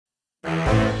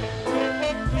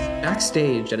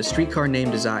Backstage at A Streetcar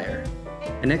Named Desire,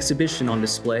 an exhibition on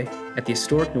display at the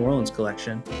Historic New Orleans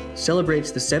Collection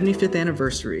celebrates the 75th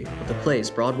anniversary of the play's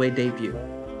Broadway debut.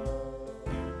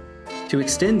 To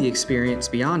extend the experience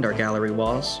beyond our gallery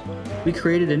walls, we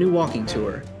created a new walking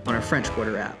tour on our French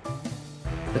Quarter app.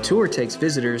 The tour takes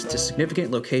visitors to significant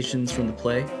locations from the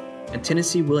play and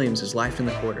Tennessee Williams' life in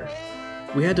the quarter.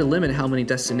 We had to limit how many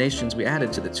destinations we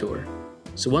added to the tour,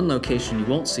 so one location you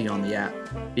won't see on the app,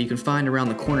 but you can find around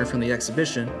the corner from the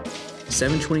exhibition, is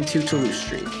 722 Toulouse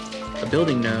Street, a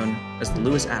building known as the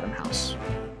Louis Adam House.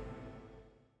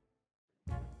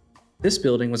 This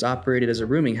building was operated as a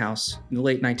rooming house in the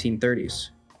late 1930s,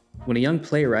 when a young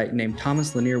playwright named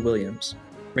Thomas Lanier Williams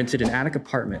rented an attic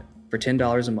apartment for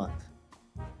 $10 a month.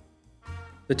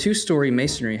 The two-story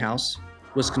masonry house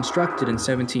was constructed in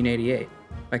 1788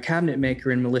 by cabinet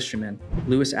maker and militiaman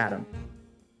Louis Adam.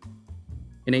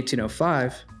 In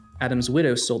 1805, Adam's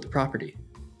widow sold the property.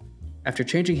 After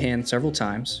changing hands several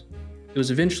times, it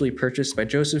was eventually purchased by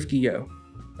Joseph Guillot,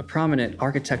 a prominent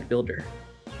architect-builder.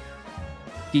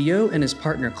 Guillot and his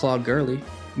partner Claude Gurley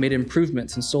made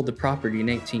improvements and sold the property in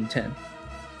 1810,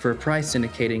 for a price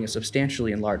indicating a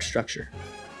substantially enlarged structure.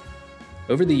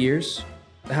 Over the years,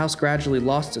 the house gradually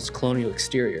lost its colonial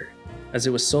exterior, as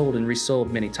it was sold and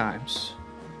resold many times.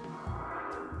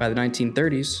 By the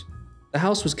 1930s, the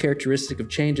house was characteristic of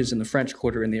changes in the French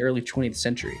Quarter in the early 20th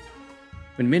century,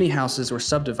 when many houses were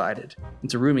subdivided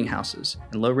into rooming houses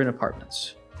and low-rent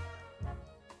apartments.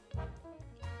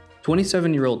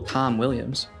 27-year-old Tom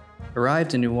Williams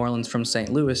arrived in New Orleans from St.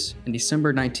 Louis in December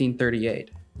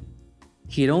 1938.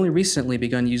 He had only recently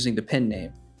begun using the pen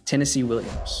name Tennessee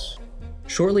Williams.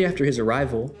 Shortly after his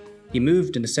arrival, he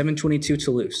moved into 722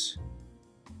 Toulouse,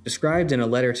 described in a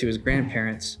letter to his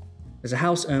grandparents as a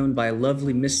house owned by a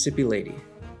lovely Mississippi lady.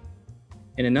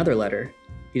 In another letter,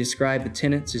 he described the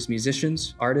tenants as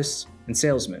musicians, artists, and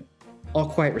salesmen, all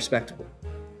quite respectable.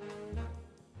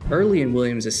 Early in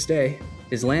Williams' stay,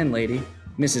 his landlady,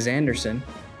 Mrs. Anderson,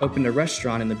 opened a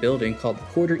restaurant in the building called the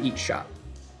Quarter Eat Shop.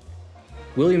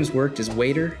 Williams worked as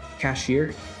waiter,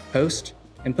 cashier, host,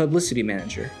 and publicity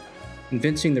manager,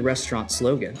 inventing the restaurant's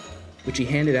slogan, which he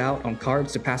handed out on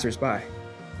cards to passers-by: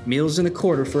 "Meals in the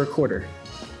quarter for a quarter."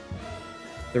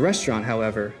 The restaurant,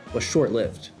 however, was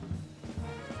short-lived.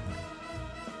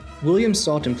 Williams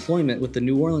sought employment with the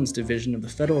New Orleans division of the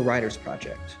Federal Writers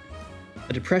Project,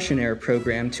 a Depression-era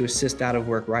program to assist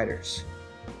out-of-work writers.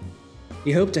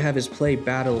 He hoped to have his play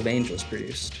Battle of Angels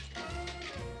produced.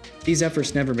 These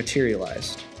efforts never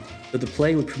materialized, but the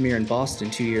play would premiere in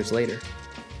Boston 2 years later.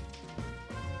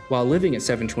 While living at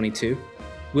 722,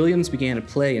 Williams began a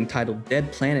play entitled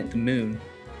Dead Planet the Moon,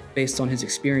 based on his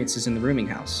experiences in the rooming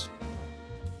house.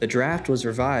 The draft was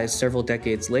revised several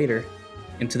decades later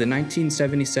into the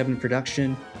 1977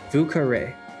 production Vous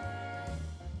Carrez.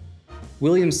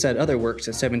 Williams set other works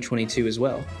at 722 as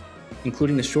well,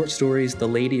 including the short stories The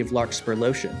Lady of Larkspur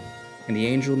Lotion and The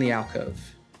Angel in the Alcove.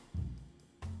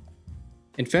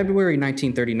 In February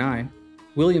 1939,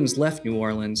 Williams left New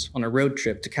Orleans on a road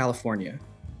trip to California.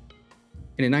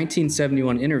 In a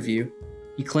 1971 interview,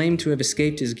 he claimed to have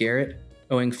escaped his garret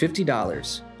owing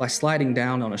 $50 by sliding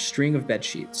down on a string of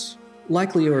bedsheets,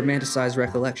 likely a romanticized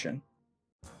recollection.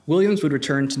 Williams would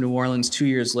return to New Orleans 2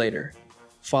 years later,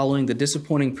 following the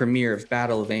disappointing premiere of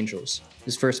Battle of Angels,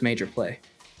 his first major play.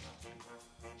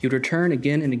 He would return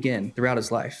again and again throughout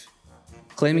his life,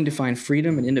 claiming to find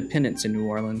freedom and independence in New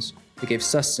Orleans that gave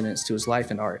sustenance to his life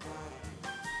and art.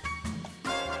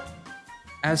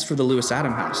 As for the Louis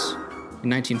Adam House, in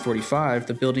 1945,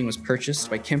 the building was purchased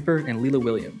by Kemper and Leela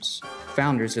Williams,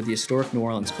 founders of the Historic New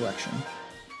Orleans Collection.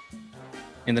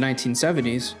 In the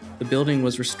 1970s, the building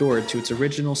was restored to its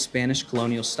original Spanish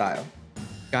colonial style,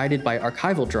 guided by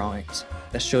archival drawings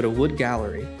that showed a wood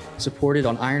gallery supported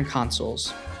on iron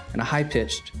consoles and a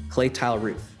high-pitched clay tile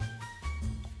roof.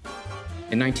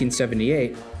 In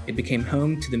 1978, it became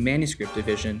home to the manuscript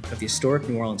division of the Historic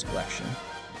New Orleans Collection.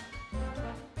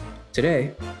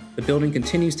 Today, the building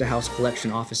continues to house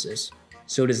collection offices,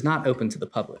 so it is not open to the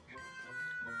public.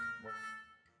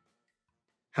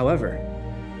 However,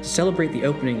 to celebrate the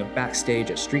opening of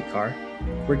Backstage at Streetcar,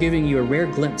 we're giving you a rare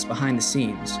glimpse behind the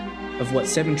scenes of what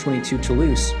 722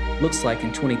 Toulouse looks like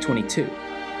in 2022,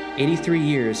 83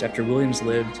 years after Williams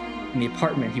lived in the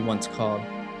apartment he once called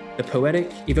the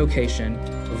poetic evocation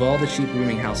of all the cheap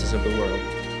rooming houses of the world.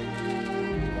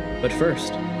 But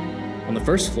first, on the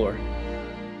first floor,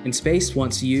 in space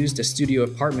once used as studio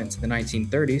apartments in the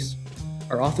 1930s,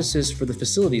 are offices for the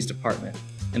facilities department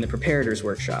and the preparator's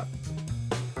workshop.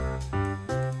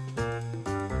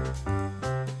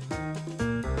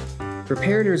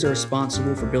 Preparators are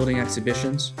responsible for building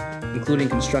exhibitions, including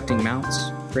constructing mounts,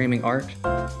 framing art,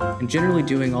 and generally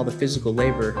doing all the physical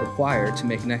labor required to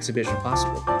make an exhibition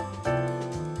possible.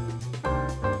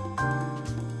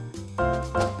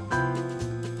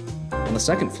 On the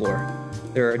second floor,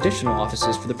 there are additional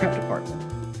offices for the prep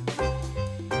department.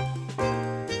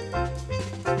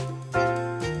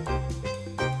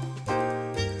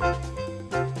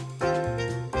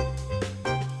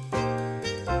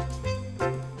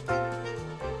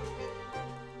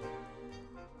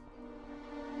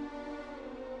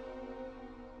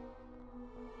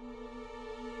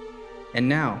 And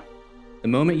now, the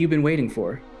moment you've been waiting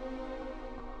for.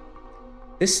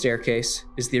 This staircase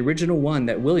is the original one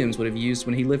that Williams would have used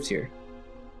when he lived here.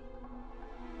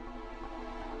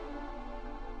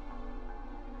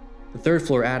 The third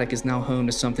floor attic is now home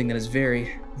to something that is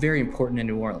very, very important in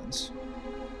New Orleans.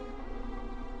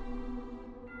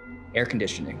 Air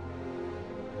conditioning.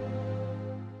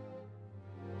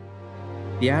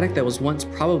 The attic that was once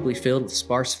probably filled with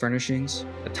sparse furnishings,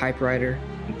 a typewriter,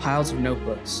 and piles of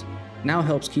notebooks now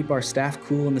helps keep our staff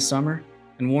cool in the summer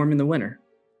and warm in the winter.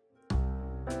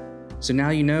 So now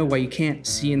you know why you can't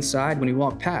see inside when you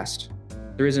walk past.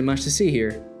 There isn't much to see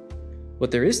here.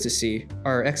 What there is to see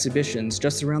are our exhibitions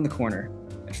just around the corner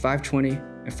at 520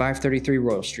 and 533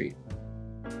 Royal Street.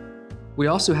 We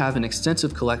also have an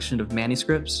extensive collection of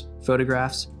manuscripts,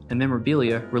 photographs, and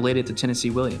memorabilia related to Tennessee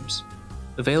Williams,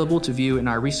 available to view in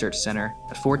our research center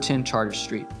at 410 Charter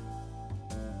Street.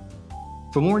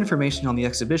 For more information on the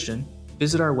exhibition,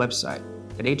 visit our website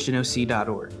at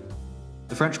hnoc.org.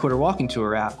 The French Quarter Walking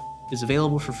Tour app is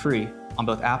available for free on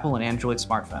both Apple and Android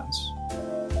smartphones.